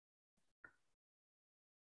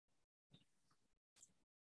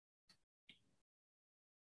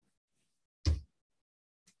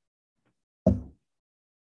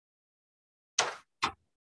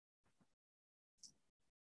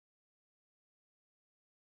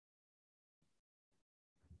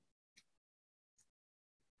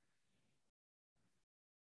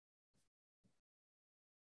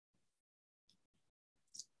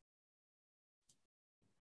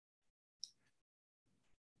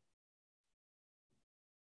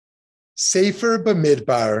Sefer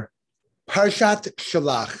Bamidbar, Parshat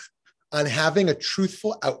Shelach, on having a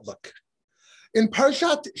truthful outlook. In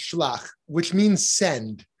Parshat Shelach, which means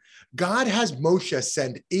send, God has Moshe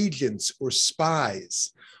send agents or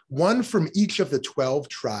spies, one from each of the 12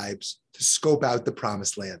 tribes, to scope out the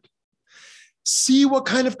promised land. See what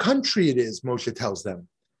kind of country it is, Moshe tells them.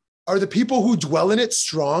 Are the people who dwell in it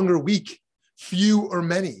strong or weak, few or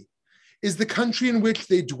many? Is the country in which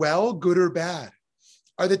they dwell good or bad?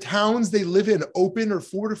 Are the towns they live in open or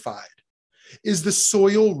fortified? Is the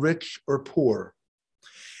soil rich or poor?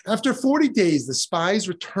 After 40 days, the spies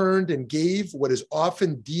returned and gave what is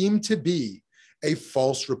often deemed to be a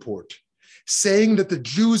false report, saying that the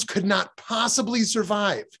Jews could not possibly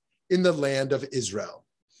survive in the land of Israel,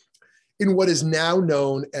 in what is now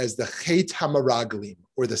known as the Chet HaMaraglim,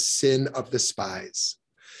 or the sin of the spies.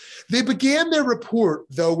 They began their report,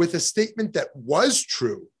 though, with a statement that was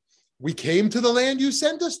true. We came to the land you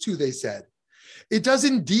sent us to, they said. It does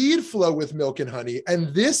indeed flow with milk and honey,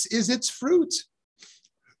 and this is its fruit.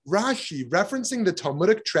 Rashi, referencing the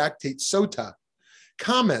Talmudic tractate Sota,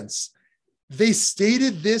 comments, they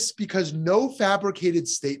stated this because no fabricated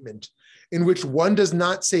statement in which one does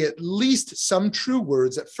not say at least some true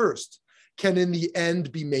words at first can in the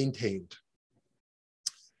end be maintained.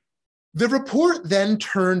 The report then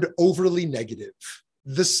turned overly negative.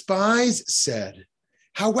 The spies said,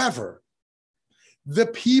 however, the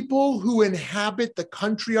people who inhabit the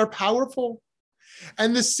country are powerful,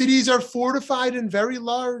 and the cities are fortified and very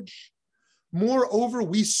large. Moreover,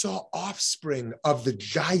 we saw offspring of the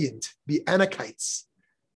giant, the Anakites.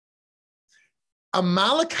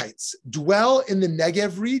 Amalekites dwell in the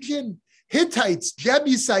Negev region. Hittites,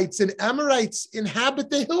 Jebusites, and Amorites inhabit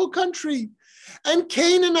the hill country, and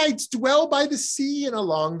Canaanites dwell by the sea and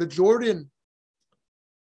along the Jordan.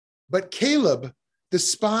 But Caleb, the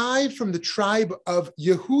spy from the tribe of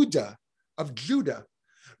Yehuda, of Judah,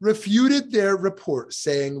 refuted their report,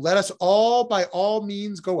 saying, let us all by all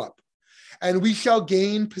means go up, and we shall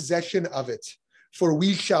gain possession of it, for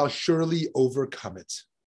we shall surely overcome it.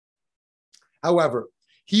 However,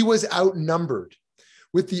 he was outnumbered,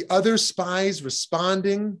 with the other spies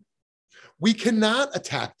responding, we cannot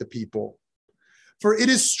attack the people, for it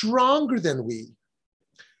is stronger than we.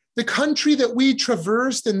 The country that we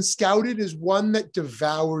traversed and scouted is one that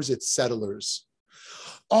devours its settlers.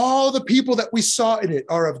 All the people that we saw in it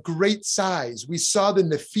are of great size. We saw the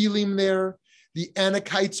Nephilim there. The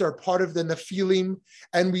Anakites are part of the Nephilim,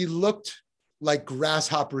 and we looked like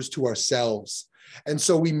grasshoppers to ourselves. And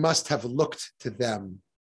so we must have looked to them.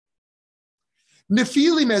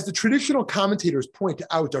 Nephilim, as the traditional commentators point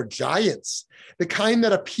out, are giants, the kind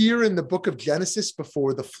that appear in the book of Genesis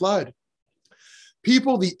before the flood.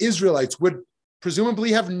 People the Israelites would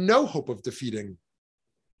presumably have no hope of defeating.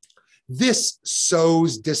 This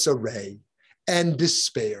sows disarray and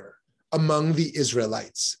despair among the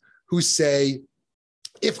Israelites, who say,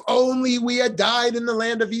 if only we had died in the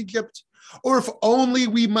land of Egypt, or if only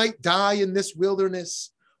we might die in this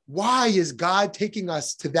wilderness. Why is God taking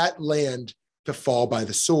us to that land to fall by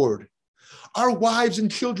the sword? Our wives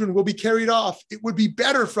and children will be carried off. It would be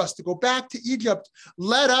better for us to go back to Egypt.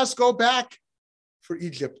 Let us go back for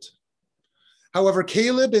Egypt. However,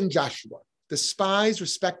 Caleb and Joshua, the spies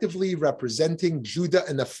respectively representing Judah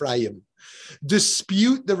and Ephraim,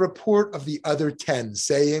 dispute the report of the other 10,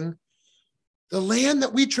 saying, the land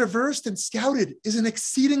that we traversed and scouted is an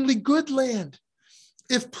exceedingly good land.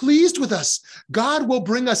 If pleased with us, God will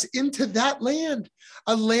bring us into that land,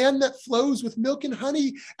 a land that flows with milk and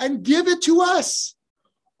honey, and give it to us.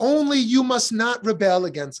 Only you must not rebel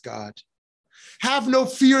against God. Have no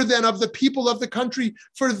fear then of the people of the country,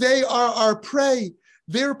 for they are our prey.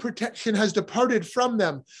 Their protection has departed from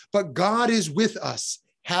them, but God is with us.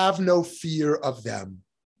 Have no fear of them.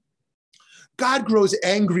 God grows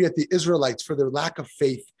angry at the Israelites for their lack of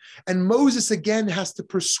faith, and Moses again has to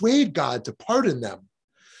persuade God to pardon them.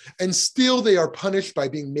 And still they are punished by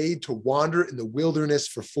being made to wander in the wilderness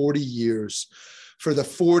for 40 years, for the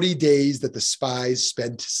 40 days that the spies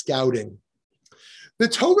spent scouting. The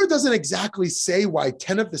Torah doesn't exactly say why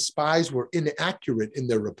 10 of the spies were inaccurate in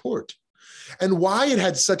their report, and why it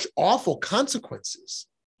had such awful consequences.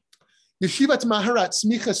 Yeshivat Maharat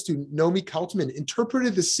Smicha student Nomi Kaltman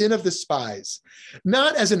interpreted the sin of the spies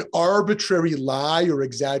not as an arbitrary lie or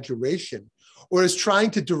exaggeration, or as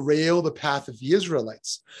trying to derail the path of the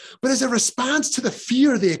Israelites, but as a response to the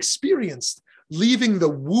fear they experienced, leaving the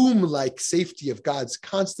womb-like safety of God's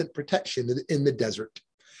constant protection in the desert.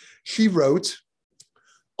 She wrote,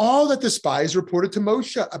 all that the spies reported to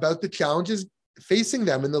Moshe about the challenges facing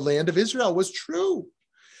them in the land of Israel was true.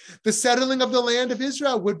 The settling of the land of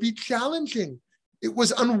Israel would be challenging. It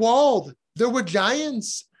was unwalled. There were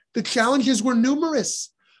giants. The challenges were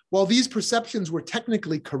numerous. While these perceptions were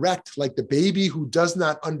technically correct, like the baby who does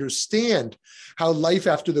not understand how life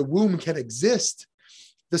after the womb can exist,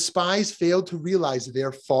 the spies failed to realize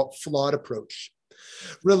their flawed approach.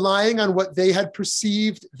 Relying on what they had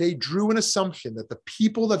perceived, they drew an assumption that the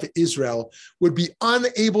people of Israel would be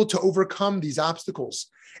unable to overcome these obstacles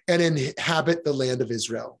and inhabit the land of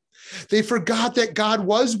Israel. They forgot that God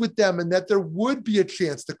was with them and that there would be a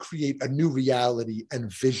chance to create a new reality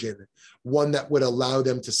and vision, one that would allow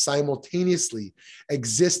them to simultaneously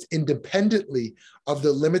exist independently of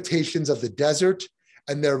the limitations of the desert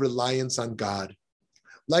and their reliance on God.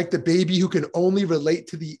 Like the baby who can only relate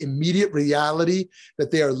to the immediate reality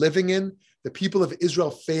that they are living in, the people of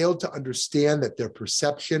Israel failed to understand that their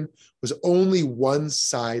perception was only one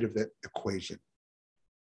side of the equation.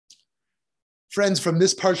 Friends, from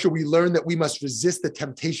this parsha, we learn that we must resist the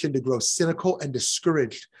temptation to grow cynical and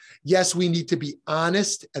discouraged. Yes, we need to be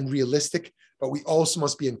honest and realistic, but we also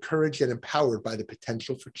must be encouraged and empowered by the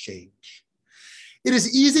potential for change. It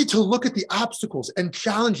is easy to look at the obstacles and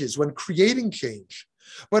challenges when creating change,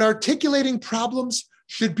 but articulating problems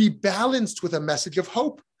should be balanced with a message of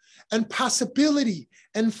hope and possibility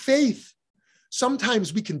and faith.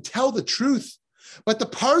 Sometimes we can tell the truth, but the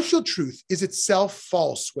partial truth is itself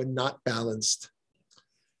false when not balanced.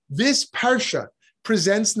 This parsha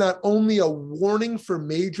presents not only a warning for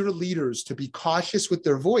major leaders to be cautious with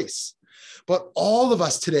their voice, but all of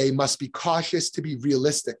us today must be cautious to be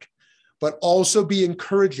realistic, but also be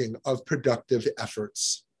encouraging of productive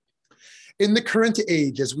efforts. In the current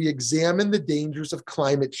age, as we examine the dangers of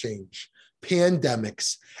climate change,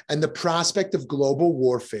 pandemics, and the prospect of global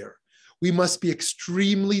warfare, we must be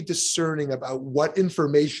extremely discerning about what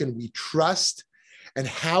information we trust and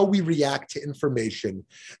how we react to information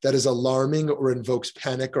that is alarming or invokes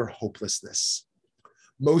panic or hopelessness.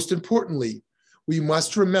 Most importantly, we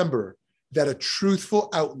must remember that a truthful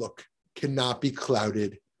outlook cannot be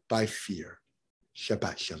clouded by fear.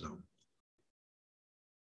 Shabbat Shalom.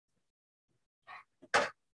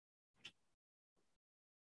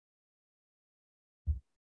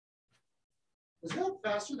 Is that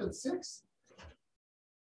faster than 6?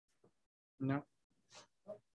 No.